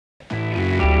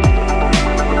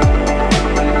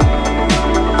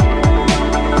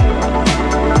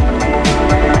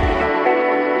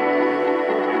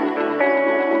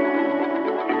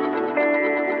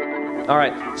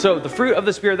So the fruit of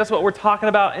the Spirit, that's what we're talking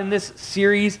about in this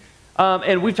series.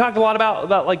 And we've talked a lot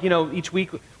about like, each week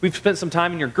we've spent some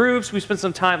time in your groups. We spent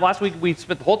some time, last week we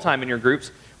spent the whole time in your groups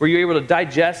where you're able to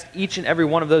digest each and every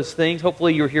one of those things.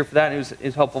 Hopefully you were here for that and it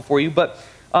was helpful for you. But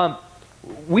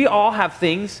we all have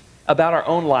things about our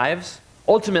own lives,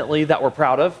 ultimately, that we're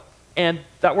proud of and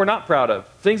that we're not proud of.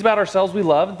 Things about ourselves we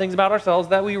love and things about ourselves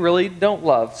that we really don't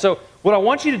love. So what I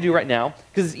want you to do right now,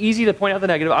 because it's easy to point out the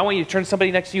negative, I want you to turn to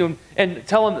somebody next to you and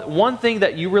tell them one thing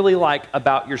that you really like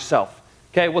about yourself.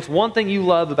 Okay, what's one thing you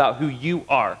love about who you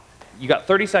are? You got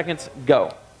 30 seconds,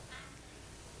 go.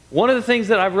 One of the things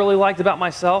that I've really liked about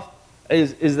myself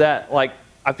is that, like,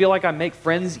 I feel like I make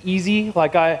friends easy.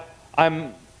 Like,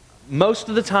 I'm most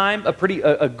of the time a pretty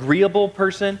agreeable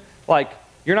person. Like,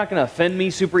 you're not going to offend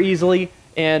me super easily,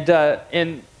 and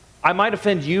I might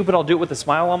offend you, but I'll do it with a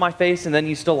smile on my face, and then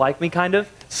you still like me, kind of.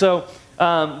 So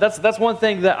that's one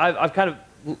thing that I've kind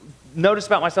of noticed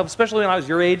about myself, especially when I was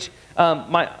your age.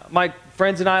 My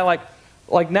friends and I,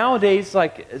 like nowadays,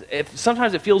 like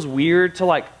sometimes it feels weird to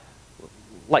like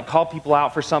call people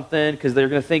out for something because they're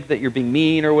going to think that you're being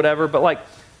mean or whatever. But like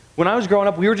when I was growing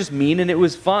up, we were just mean and it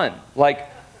was fun. Like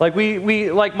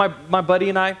we like my buddy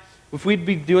and I, if we'd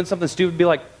be doing something stupid, be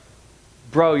like,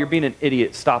 bro, you're being an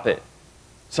idiot. Stop it.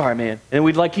 Sorry, man. And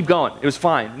we'd like keep going. It was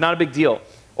fine. Not a big deal.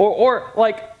 Or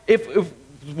like if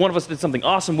one of us did something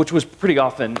awesome, which was pretty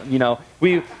often,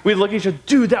 we'd look at each other,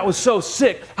 dude, that was so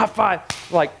sick. High five.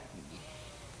 Like,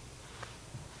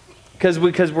 because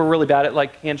we're really bad at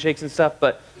like handshakes and stuff.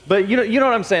 But you know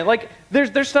what I'm saying? Like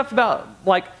there's stuff about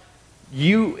like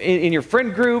you in your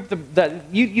friend group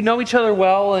that you know each other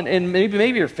well, and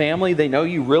maybe your family, they know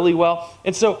you really well.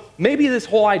 And so maybe this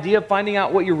whole idea of finding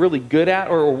out what you're really good at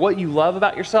or what you love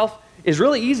about yourself is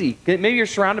really easy. Maybe you're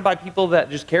surrounded by people that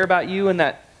just care about you and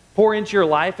that pour into your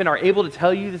life and are able to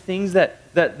tell you the things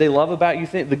that they love about you,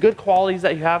 the good qualities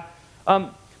that you have.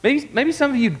 Maybe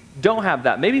some of you don't have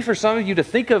that. Maybe for some of you to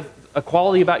think of a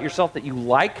quality about yourself that you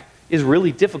like is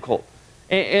really difficult.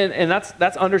 And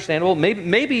that's understandable.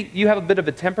 Maybe you have a bit of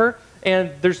a temper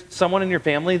and there's someone in your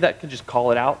family that can just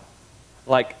call it out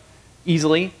like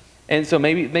easily. And so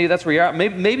maybe that's where you're at.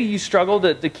 Maybe you struggle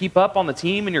to keep up on the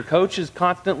team and your coach is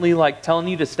constantly like telling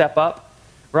you to step up.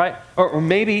 Right? Or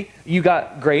maybe you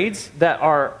got grades that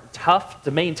are tough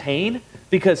to maintain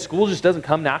because school just doesn't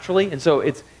come naturally, and so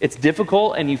it's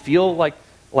difficult, and you feel like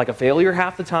a failure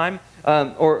half the time.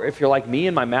 Or if you're like me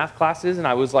in my math classes, and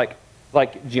I was like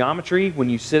geometry, when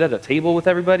you sit at a table with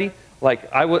everybody,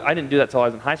 like I didn't do that till I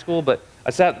was in high school, but I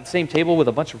sat at the same table with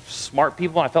a bunch of smart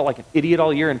people, and I felt like an idiot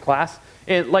all year in class.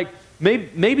 And like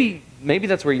maybe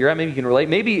that's where you're at. Maybe you can relate.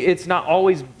 Maybe it's not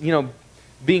always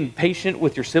being patient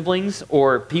with your siblings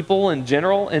or people in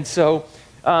general. And so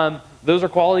those are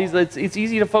qualities that it's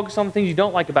easy to focus on the things you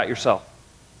don't like about yourself.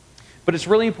 But it's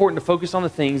really important to focus on the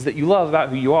things that you love about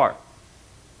who you are.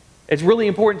 It's really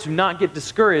important to not get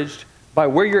discouraged by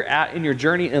where you're at in your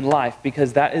journey in life,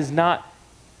 because that is not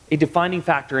a defining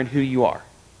factor in who you are.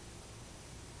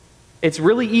 It's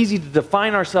really easy to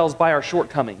define ourselves by our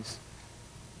shortcomings,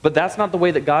 but that's not the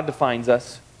way that God defines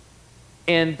us.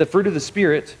 And the fruit of the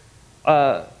Spirit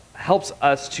helps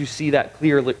us to see that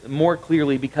more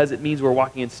clearly, because it means we're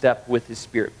walking in step with His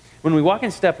Spirit. When we walk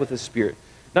in step with His Spirit,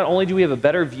 not only do we have a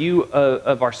better view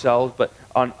of ourselves, but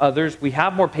on others, we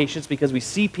have more patience because we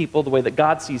see people the way that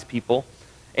God sees people,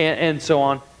 and so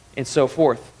on and so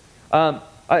forth.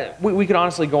 We could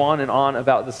honestly go on and on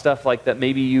about the stuff like that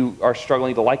maybe you are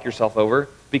struggling to like yourself over,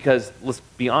 because let's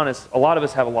be honest, a lot of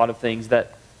us have a lot of things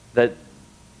that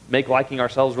make liking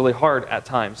ourselves really hard at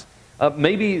times.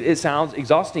 Maybe it sounds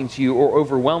exhausting to you or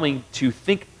overwhelming to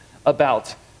think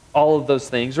about all of those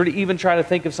things, or to even try to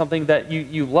think of something that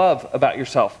you love about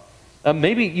yourself.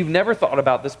 Maybe you've never thought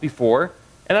about this before,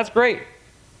 and that's great.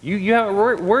 You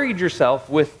haven't worried yourself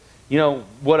with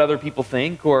what other people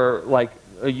think, or like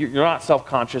you're not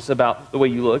self-conscious about the way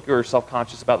you look, or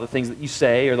self-conscious about the things that you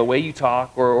say, or the way you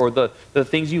talk, or the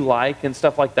things you like and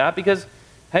stuff like that, because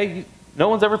hey, no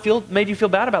one's ever made you feel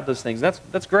bad about those things.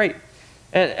 That's great.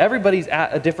 And everybody's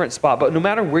at a different spot. But no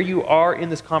matter where you are in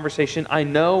this conversation, I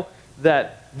know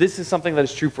that this is something that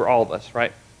is true for all of us,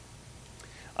 right?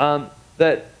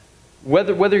 That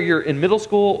whether you're in middle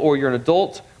school or you're an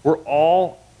adult, we're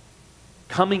all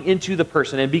coming into the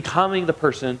person and becoming the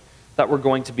person that we're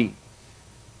going to be.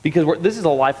 Because this is a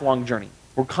lifelong journey.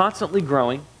 We're constantly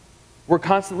growing. We're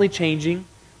constantly changing.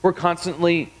 We're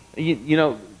constantly,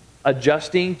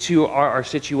 adjusting to our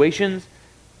situations.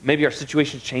 Maybe our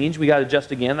situations change. We got to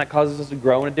adjust again. That causes us to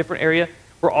grow in a different area.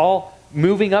 We're all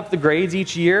moving up the grades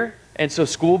each year, and so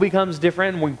school becomes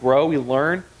different, and we grow, we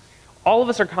learn. all of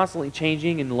us are constantly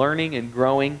changing and learning and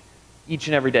growing each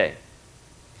and every day.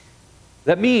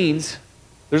 That means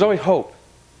there's always hope,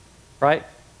 right?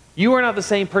 You are not the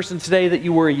same person today that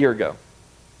you were a year ago.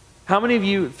 How many of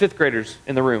you fifth graders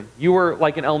in the room, you were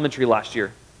like in elementary last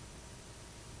year?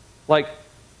 Like,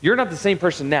 you're not the same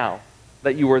person now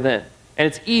that you were then. And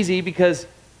it's easy because,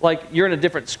 like, you're in a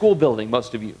different school building,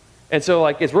 most of you. And so,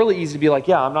 like, it's really easy to be like,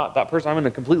 yeah, I'm not that person. I'm in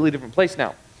a completely different place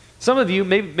now. Some of you,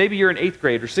 maybe you're in 8th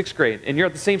grade or 6th grade, and you're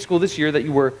at the same school this year that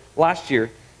you were last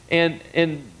year. And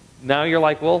now you're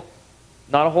like, well,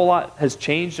 not a whole lot has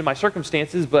changed in my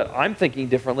circumstances, but I'm thinking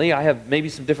differently. I have maybe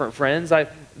some different friends.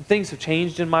 Things have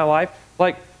changed in my life.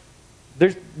 Like,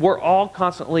 we're all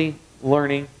constantly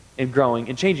learning and growing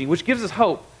and changing, which gives us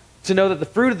hope to know that the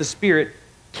fruit of the Spirit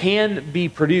can be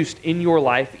produced in your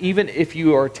life, even if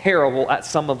you are terrible at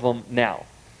some of them now.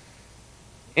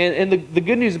 And the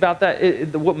good news about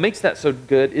that, what makes that so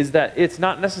good, is that it's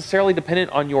not necessarily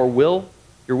dependent on your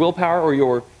willpower, or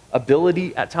your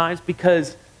ability at times,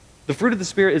 because the fruit of the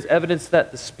Spirit is evidence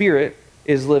that the Spirit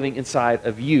is living inside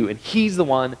of you, and He's the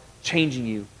one changing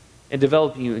you and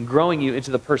developing you and growing you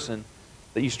into the person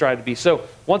that you strive to be. So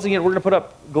once again, we're going to put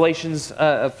up Galatians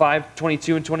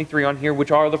 5:22 and 23 on here,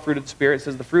 which are the fruit of the Spirit. It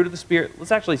says the fruit of the Spirit.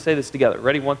 Let's actually say this together.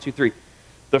 Ready? 1, 2, 3.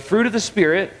 The fruit of the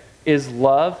Spirit is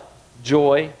love,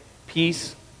 joy,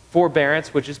 peace,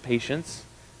 forbearance, which is patience,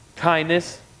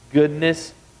 kindness,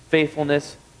 goodness,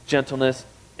 faithfulness, gentleness,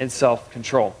 and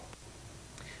self-control.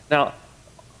 Now,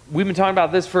 we've been talking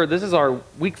about this this is our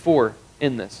week 4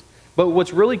 in this. But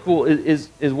what's really cool is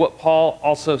what Paul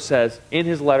also says in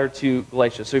his letter to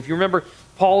Galatia. So if you remember,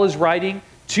 Paul is writing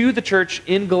to the church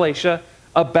in Galatia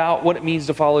about what it means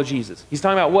to follow Jesus. He's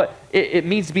talking about what it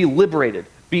means to be liberated,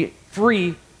 be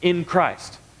free in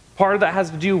Christ. Part of that has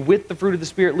to do with the fruit of the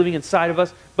Spirit living inside of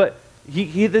us. But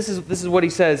this is what he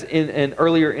says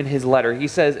earlier in his letter. He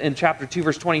says in chapter 2,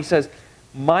 verse 20, he says,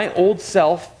 "My old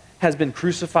self has been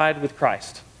crucified with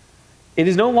Christ. It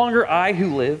is no longer I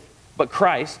who live, but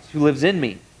Christ who lives in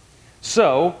me.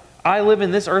 So I live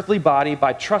in this earthly body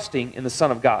by trusting in the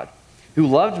Son of God, who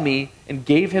loved me and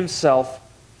gave Himself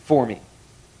for me."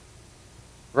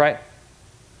 Right?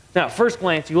 Now, at first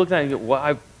glance, you look at it and you go,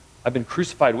 well, I've been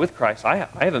crucified with Christ. I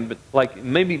haven't been, like,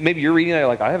 maybe you're reading it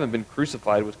like, I haven't been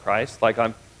crucified with Christ. Like,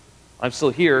 I'm still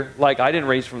here. Like, I didn't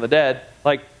raise from the dead.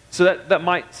 Like, so that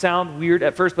might sound weird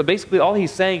at first, but basically all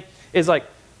he's saying is, like,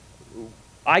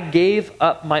 I gave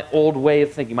up my old way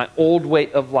of thinking, my old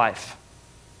way of life,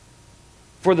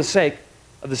 for the sake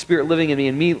of the Spirit living in me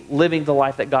and me living the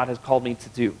life that God has called me to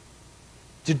do.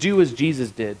 To do as Jesus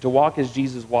did, to walk as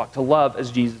Jesus walked, to love as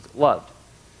Jesus loved.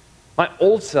 My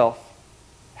old self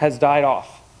has died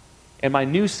off, and my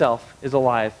new self is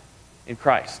alive in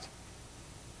Christ.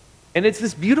 And it's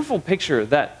this beautiful picture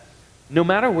that no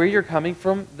matter where you're coming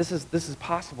from, this is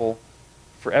possible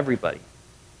for everybody.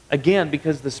 Again,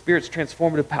 because the Spirit's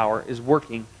transformative power is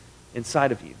working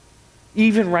inside of you.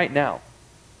 Even right now,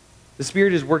 the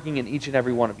Spirit is working in each and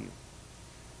every one of you.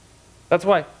 That's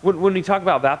why when we talk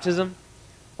about baptism,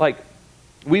 like,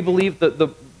 we believe that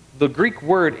the Greek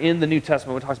word in the New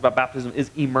Testament when it talks about baptism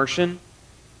is immersion,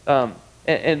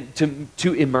 and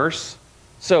to immerse.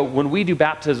 So when we do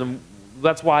baptism,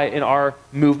 that's why in our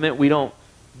movement we don't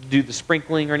do the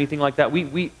sprinkling or anything like that.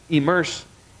 We immerse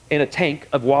in a tank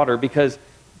of water, because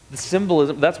the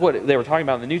symbolism, that's what they were talking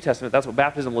about in the New Testament, that's what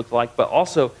baptism looked like, but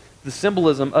also the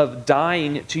symbolism of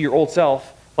dying to your old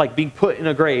self, like being put in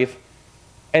a grave,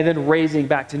 and then raising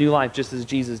back to new life just as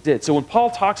Jesus did. So when Paul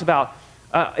talks about,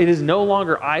 it is no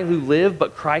longer I who live,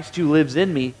 but Christ who lives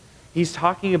in me, he's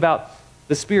talking about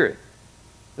the Spirit.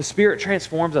 The Spirit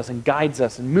transforms us and guides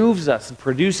us and moves us and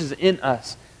produces in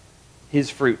us His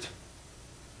fruit.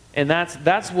 And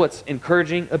that's what's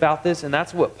encouraging about this, and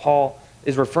that's what Paul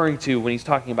is referring to when he's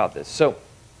talking about this. So,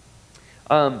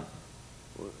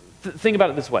 think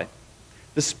about it this way.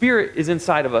 The Spirit is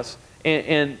inside of us,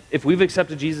 and if we've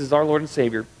accepted Jesus as our Lord and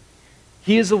Savior,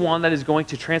 He is the one that is going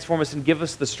to transform us and give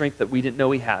us the strength that we didn't know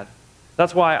we had.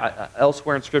 That's why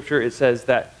elsewhere in Scripture it says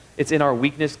that it's in our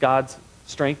weakness God's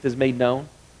strength is made known.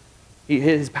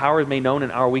 His power is made known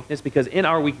in our weakness, because in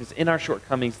our weakness, in our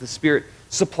shortcomings, the Spirit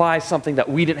supplies something that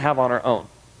we didn't have on our own.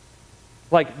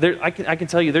 Like, I can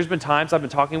tell you, there's been times I've been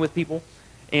talking with people,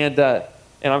 and I'm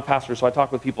a pastor, so I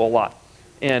talk with people a lot.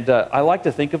 And I like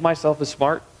to think of myself as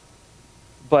smart,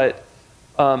 but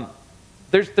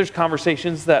there's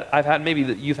conversations that I've had, maybe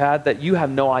that you've had, that you have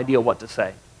no idea what to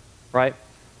say, right?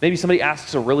 Maybe somebody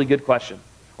asks a really good question,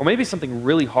 or maybe something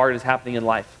really hard is happening in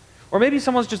life, or maybe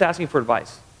someone's just asking for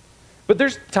advice. But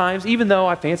there's times, even though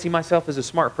I fancy myself as a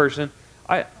smart person,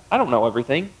 I don't know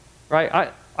everything,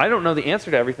 right? I don't know the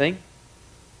answer to everything.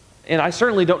 And I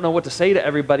certainly don't know what to say to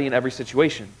everybody in every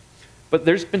situation. But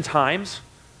there's been times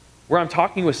where I'm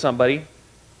talking with somebody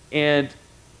and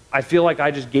I feel like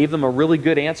I just gave them a really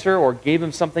good answer or gave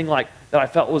them something like that I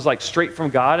felt was like straight from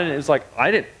God, and it was like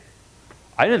I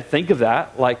didn't think of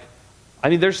that. Like, I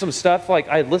mean, there's some stuff like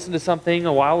I had listened to something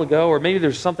a while ago, or maybe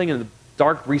there's something in the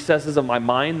dark recesses of my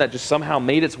mind that just somehow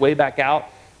made its way back out.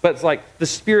 But it's like the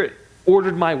Spirit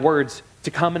ordered my words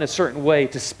to come in a certain way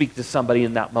to speak to somebody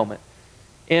in that moment.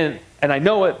 And I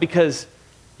know it because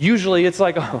usually it's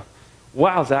like, oh,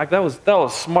 wow, Zach, that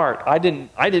was smart. I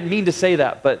didn't mean to say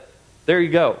that, but there you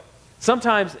go.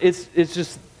 Sometimes it's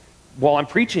just while I'm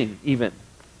preaching even,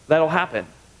 that'll happen.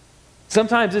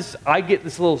 Sometimes I get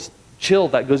this little chill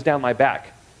that goes down my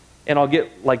back, and I'll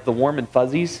get like the warm and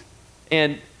fuzzies.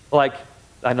 And like,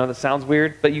 I know that sounds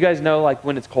weird, but you guys know like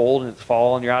when it's cold and it's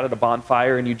fall and you're out at a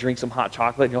bonfire and you drink some hot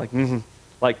chocolate and you're like,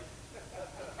 like,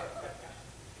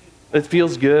 it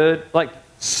feels good. Like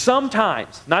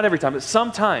sometimes, not every time, but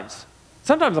sometimes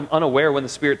I'm unaware when the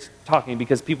Spirit's talking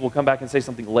because people will come back and say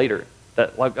something later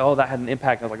that like, oh, that had an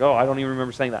impact. And I was like, oh, I don't even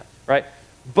remember saying that, right?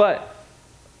 But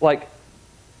like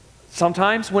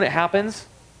sometimes when it happens,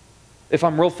 if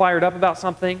I'm real fired up about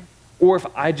something, or if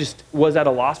I just was at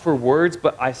a loss for words,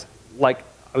 but I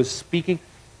was speaking,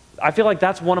 I feel like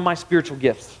that's one of my spiritual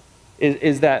gifts,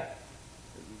 is that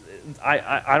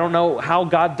I don't know how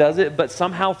God does it, but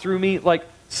somehow through me, like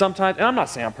sometimes, and I'm not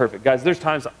saying I'm perfect, guys,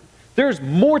 there's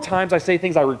more times I say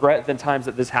things I regret than times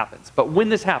that this happens. But when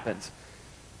this happens,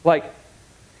 like,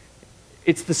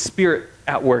 it's the Spirit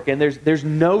at work, and there's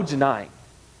no denying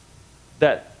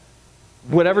that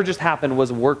whatever just happened was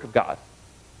a work of God.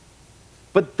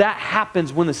 But that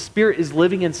happens when the Spirit is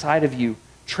living inside of you,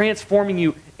 transforming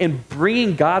you, and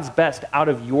bringing God's best out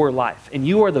of your life. And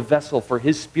you are the vessel for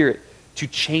His Spirit to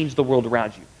change the world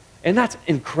around you. And that's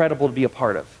incredible to be a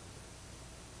part of.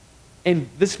 And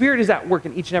the Spirit is at work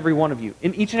in each and every one of you.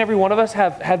 And each and every one of us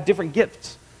have different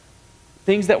gifts.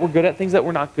 Things that we're good at, things that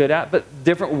we're not good at, but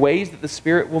different ways that the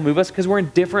Spirit will move us because we're in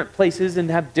different places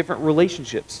and have different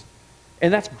relationships.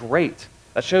 And that's great.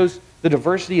 That shows the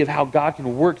diversity of how God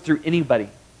can work through anybody.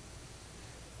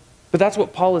 But that's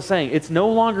what Paul is saying. It's no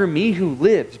longer me who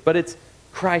lives, but it's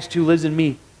Christ who lives in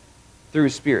me through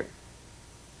His Spirit.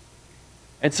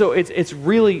 And so it's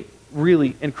really,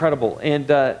 really incredible. And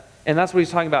that's what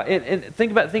he's talking about. And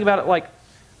think about it like,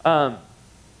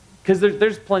 because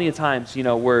there's plenty of times, you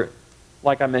know, where,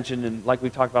 like I mentioned and like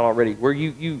we've talked about already, where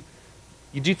you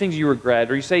do things you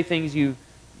regret, or you say things you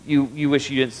wish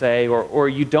you didn't say, or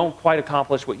you don't quite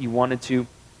accomplish what you wanted to.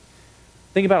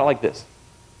 Think about it like this.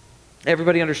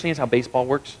 Everybody understands how baseball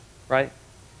works, right?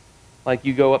 Like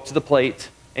you go up to the plate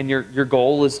and your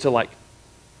goal is to like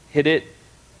hit it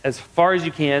as far as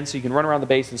you can so you can run around the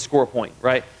base and score a point,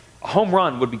 right? A home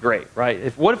run would be great,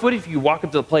 right? What if you walk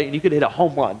up to the plate and you could hit a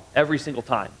home run every single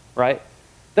time, right?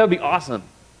 That would be awesome.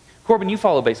 Corbin, you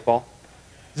follow baseball.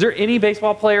 Is there any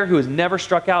baseball player who has never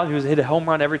struck out and who has hit a home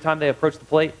run every time they approach the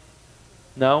plate?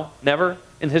 No? Never?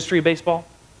 In the history of baseball?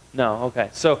 No? Okay.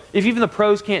 So if even the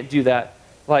pros can't do that,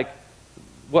 like,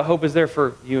 what hope is there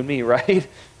for you and me, right?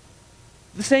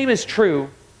 The same is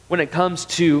true when it comes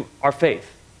to our faith,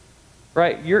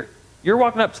 right? You're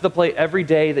walking up to the plate every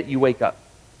day that you wake up.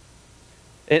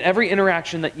 In every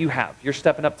interaction that you have, you're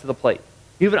stepping up to the plate.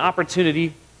 You have an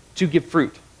opportunity to give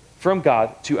fruit from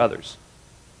God to others.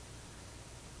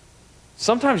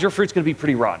 Sometimes your fruit's going to be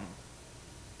pretty rotten.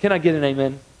 Can I get an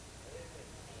amen?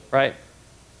 Right?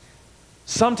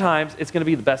 Sometimes it's going to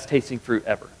be the best tasting fruit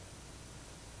ever.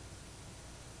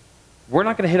 We're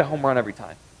not going to hit a home run every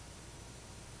time.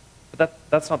 But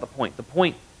that's not the point. The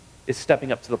point is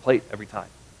stepping up to the plate every time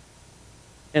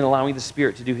and allowing the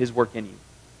Spirit to do His work in you.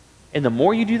 And the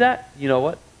more you do that, you know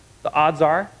what? The odds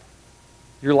are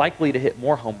you're likely to hit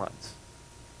more home runs.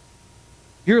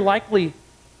 You're likely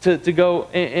to go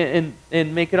and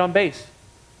make it on base.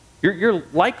 You're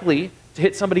likely to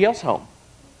hit somebody else home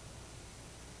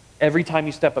every time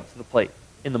you step up to the plate.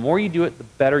 And the more you do it, the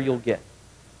better you'll get.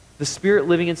 The Spirit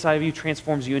living inside of you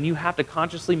transforms you, and you have to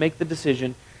consciously make the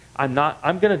decision, I'm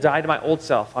going to die to my old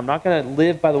self. I'm not going to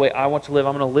live by the way I want to live.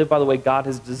 I'm going to live by the way God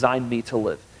has designed me to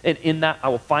live. And in that, I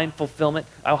will find fulfillment.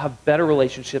 I will have better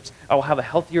relationships. I will have a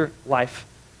healthier life.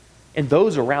 And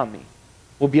those around me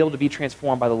will be able to be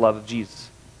transformed by the love of Jesus.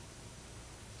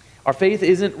 Our faith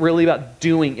isn't really about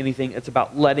doing anything. It's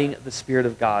about letting the Spirit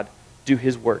of God do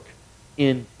His work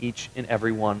in each and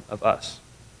every one of us.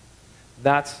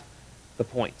 That's the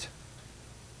point.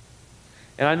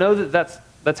 And I know that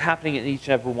that's happening in each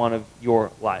and every one of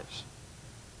your lives.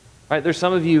 Right? There's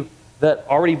some of you that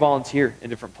already volunteer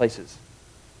in different places.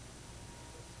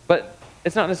 But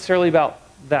it's not necessarily about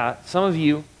that some of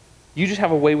you, you just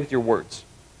have a way with your words.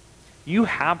 You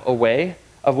have a way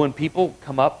of when people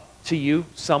come up to you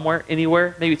somewhere,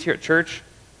 anywhere, maybe it's here at church,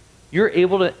 you're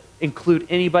able to include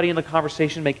anybody in the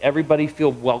conversation, make everybody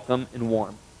feel welcome and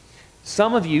warm.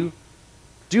 Some of you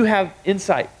do have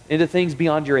insight into things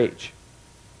beyond your age,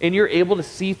 and you're able to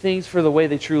see things for the way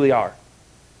they truly are.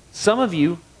 Some of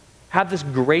you have this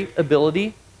great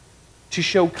ability to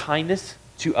show kindness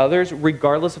to others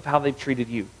regardless of how they've treated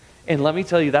you. And let me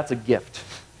tell you, that's a gift.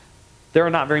 There are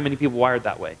not very many people wired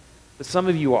that way, but some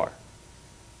of you are.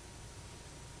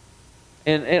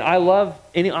 And I love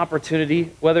any opportunity,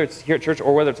 whether it's here at church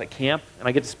or whether it's at camp, and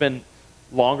I get to spend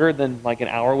longer than like an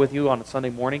hour with you on a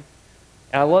Sunday morning.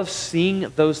 And I love seeing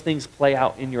those things play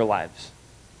out in your lives.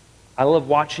 I love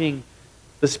watching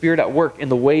the Spirit at work in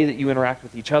the way that you interact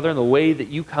with each other and the way that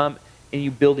you come and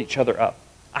you build each other up.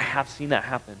 I have seen that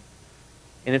happen,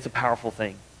 and it's a powerful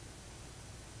thing.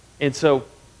 And so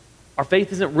our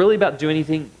faith isn't really about doing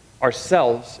anything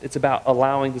ourselves. It's about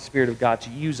allowing the Spirit of God to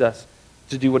use us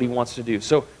to do what he wants to do.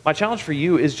 So my challenge for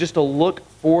you is just to look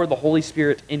for the Holy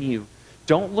Spirit in you.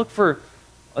 Don't look for,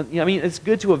 I mean, it's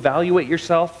good to evaluate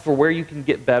yourself for where you can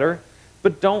get better,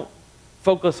 but don't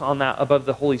focus on that above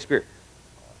the Holy Spirit.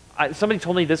 Somebody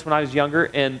told me this when I was younger,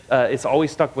 and it's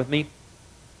always stuck with me.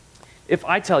 If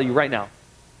I tell you right now,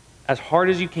 as hard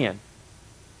as you can,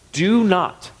 do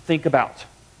not think about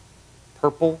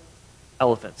purple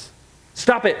elephants.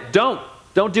 Stop it. Don't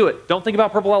do it. Don't think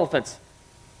about purple elephants.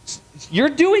 You're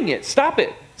doing it. Stop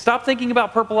it. Stop thinking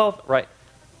about purple elephant. Right.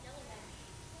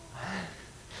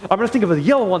 I'm going to think of the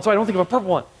yellow one so I don't think of a purple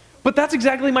one. But that's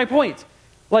exactly my point.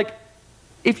 Like,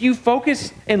 if you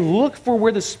focus and look for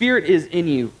where the Spirit is in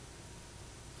you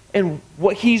and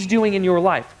what he's doing in your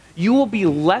life, you will be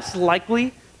less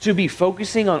likely to be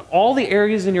focusing on all the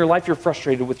areas in your life you're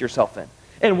frustrated with yourself in.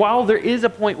 And while there is a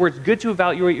point where it's good to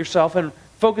evaluate yourself and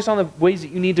focus on the ways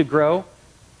that you need to grow,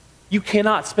 you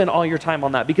cannot spend all your time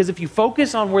on that, because if you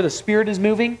focus on where the Spirit is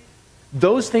moving,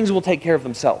 those things will take care of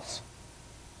themselves.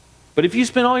 But if you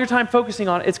spend all your time focusing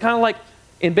on it, it's kind of like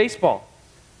in baseball.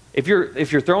 If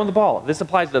you're throwing the ball, this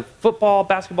applies to football,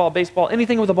 basketball, baseball,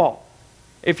 anything with a ball.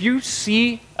 If you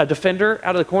see a defender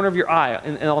out of the corner of your eye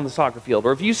on the soccer field,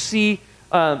 or if you see,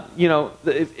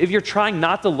 if you're trying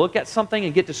not to look at something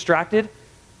and get distracted,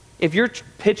 if you're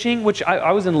pitching, which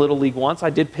I was in Little League once, I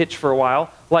did pitch for a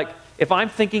while, like, if I'm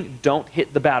thinking, don't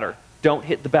hit the batter,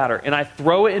 and I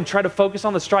throw it and try to focus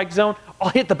on the strike zone, I'll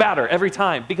hit the batter every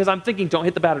time because I'm thinking, don't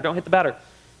hit the batter.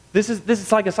 This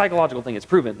is like a psychological thing. It's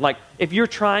proven. Like, if you're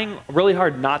trying really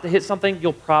hard not to hit something,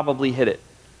 you'll probably hit it.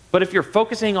 But if you're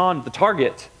focusing on the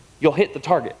target, you'll hit the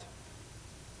target.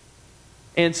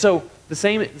 And so the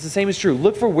same is true.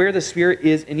 Look for where the Spirit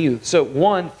is in you. So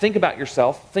one, think about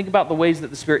yourself. Think about the ways that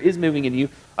the Spirit is moving in you.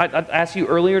 I asked you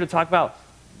earlier to talk about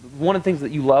one of the things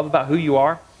that you love about who you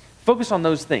are. Focus on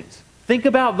those things. Think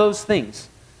about those things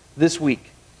this week.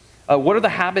 What are the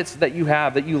habits that you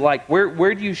have that you like?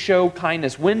 Where do you show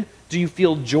kindness? When do you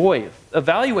feel joy?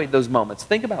 Evaluate those moments.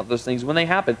 Think about those things when they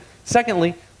happen.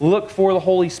 Secondly, look for the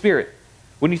Holy Spirit.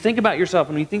 When you think about yourself,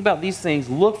 when you think about these things,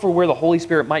 look for where the Holy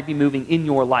Spirit might be moving in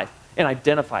your life and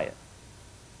identify it.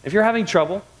 If you're having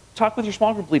trouble, talk with your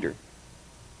small group leader.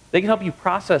 They can help you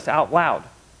process out loud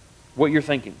what you're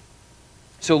thinking.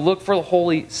 So look for the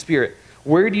Holy Spirit.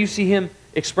 Where do you see him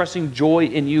expressing joy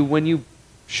in you when you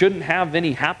shouldn't have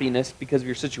any happiness because of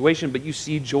your situation, but you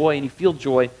see joy and you feel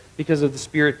joy because of the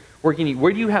Spirit working in you?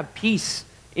 Where do you have peace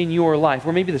in your life?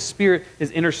 Where maybe the Spirit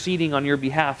is interceding on your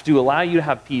behalf to allow you to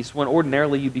have peace when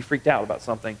ordinarily you'd be freaked out about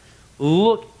something.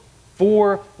 Look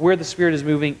for where the Spirit is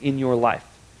moving in your life.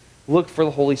 Look for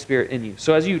the Holy Spirit in you.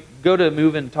 So as you go to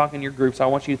move and talk in your groups, I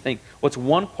want you to think, what's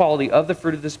one quality of the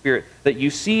fruit of the Spirit that you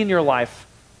see in your life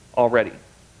already?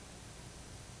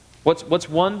 What's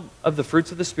one of the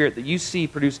fruits of the Spirit that you see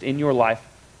produced in your life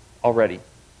already?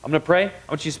 I'm going to pray. I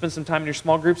want you to spend some time in your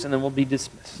small groups, and then we'll be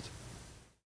dismissed.